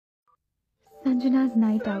Sanjana's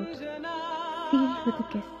night out, sealed with a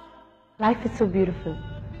kiss. Life is so beautiful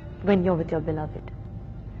when you're with your beloved.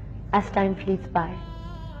 As time fleets by,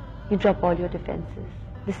 you drop all your defenses.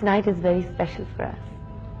 This night is very special for us.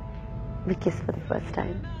 We kiss for the first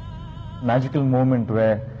time. Magical moment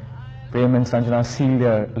where Prem and Sanjana seal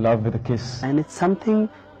their love with a kiss. And it's something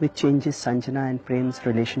which changes Sanjana and Prem's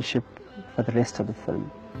relationship for the rest of the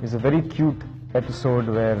film. It's a very cute episode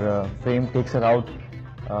where Prem takes her out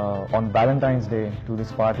on Valentine's Day to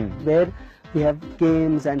this party. Where we have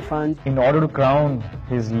games and fun. In order to crown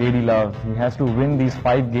his lady love, he has to win these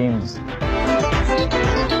 5 games.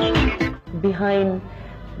 Behind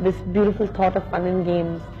this beautiful thought of fun and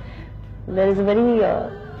games, there is a very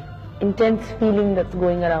intense feeling that's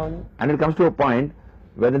going around. And it comes to a point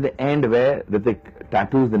where at the end where Hrithik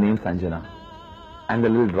tattoos the name Sanjana and the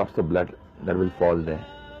little drops of blood that will fall there.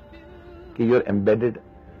 Okay, you're embedded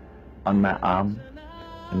on my arm,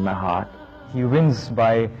 in my heart. He wins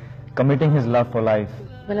by committing his love for life.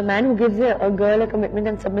 Well, a man who gives a girl a commitment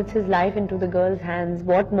and submits his life into the girl's hands,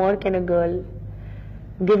 what more can a girl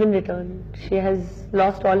give in return? She has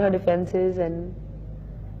lost all her defenses and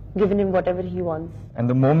given him whatever he wants. And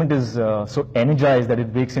the moment is so energized that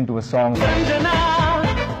it breaks into a song. Sanjana,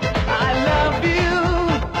 I love you.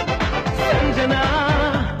 Sanjana,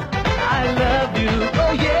 I love you.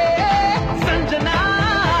 Oh yeah, Sanjana,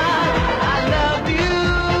 I love you.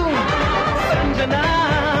 Sanjana,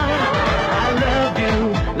 I love you,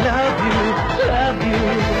 love you, love you.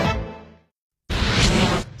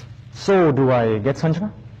 So, do I get Sanjana?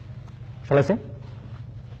 Shall I say?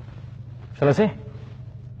 Shall I say?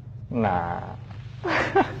 Nah.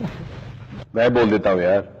 मैं बोल देता हूँ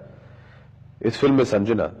यार, इस film में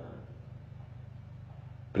संजना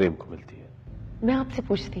प्रेम को मिलती है। मैं आपसे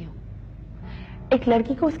पूछती हूँ, एक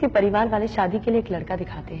लड़की को उसके परिवार वाले शादी के लिए एक लड़का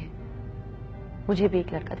दिखाते हैं। मुझे भी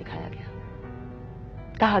एक लड़का दिखाया गया।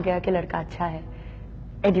 कहा गया कि लड़का अच्छा है,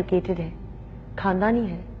 एजुकेटेड है, खानदानी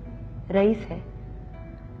है, रईस है।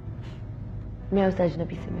 मैं उस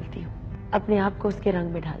अजनबी से मिलती हूँ, अपने आप को उसके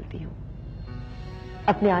रंग में ढालती हूँ,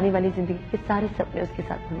 अपने आने वाली जिंदगी के सारे सपने उसके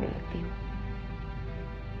साथ भूलने लगती हूँ।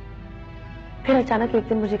 फिर अचानक एक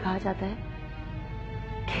दिन मुझे कहा जाता है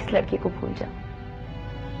कि इस लड़की को भूल जाओ।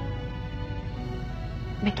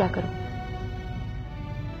 मैं क्या करूं?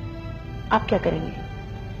 आप क्या करेंगे?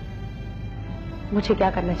 मुझे क्या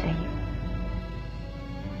करना चाहिए?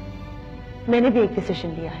 मैंने भी एक डिसीजन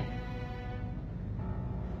लिया है।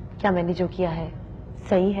 क्या मैंने जो किया है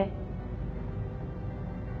सही है,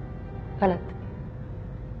 गलत?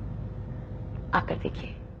 आकर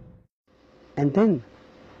देखिए। And then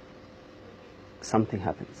something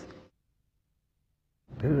happens.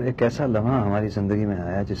 फिर एक ऐसा लम्हा हमारी जिंदगी में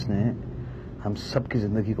आया जिसने हम सबकी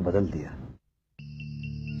जिंदगी को बदल दिया।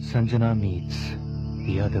 Sanjana meets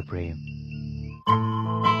the other Prem.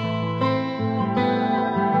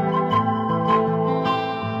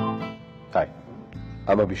 Hi,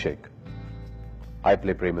 I'm Abhishek. I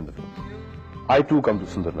play Prem in the film. I too come to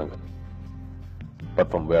Sundarnagar. But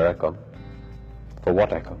from where I come, for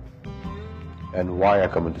what I come, and why I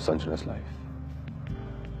come into Sanjana's life,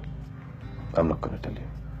 I'm not going to tell you.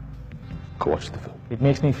 Go watch the film. It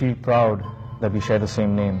makes me feel proud that we share the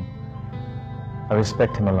same name. I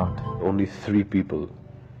respect him a lot. Only 3 people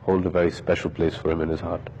hold a very special place for him in his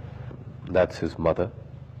heart. That's his mother,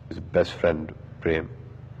 his best friend Prem,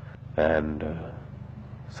 and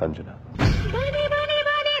Sanjana.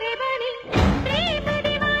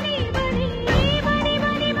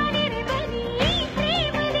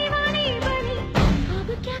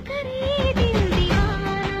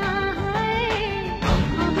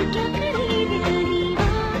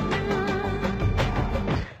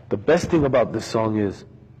 The best thing about this song is,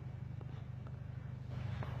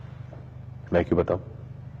 मैं क्यों बताऊं?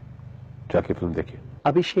 जाके film देखिए।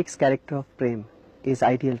 Abhishek's character of Prem is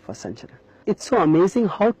ideal for Sanjana. It's so amazing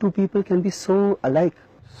how 2 people can be so alike.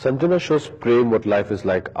 Sanjana shows Prem what life is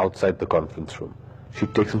like outside the conference room. She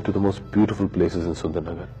takes him to the most beautiful places in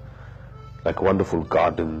Sundarnagar, like wonderful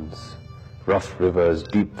gardens, rough rivers,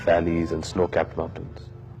 deep valleys, and snow-capped mountains.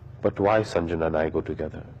 But why Sanjana and I go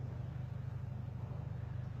together?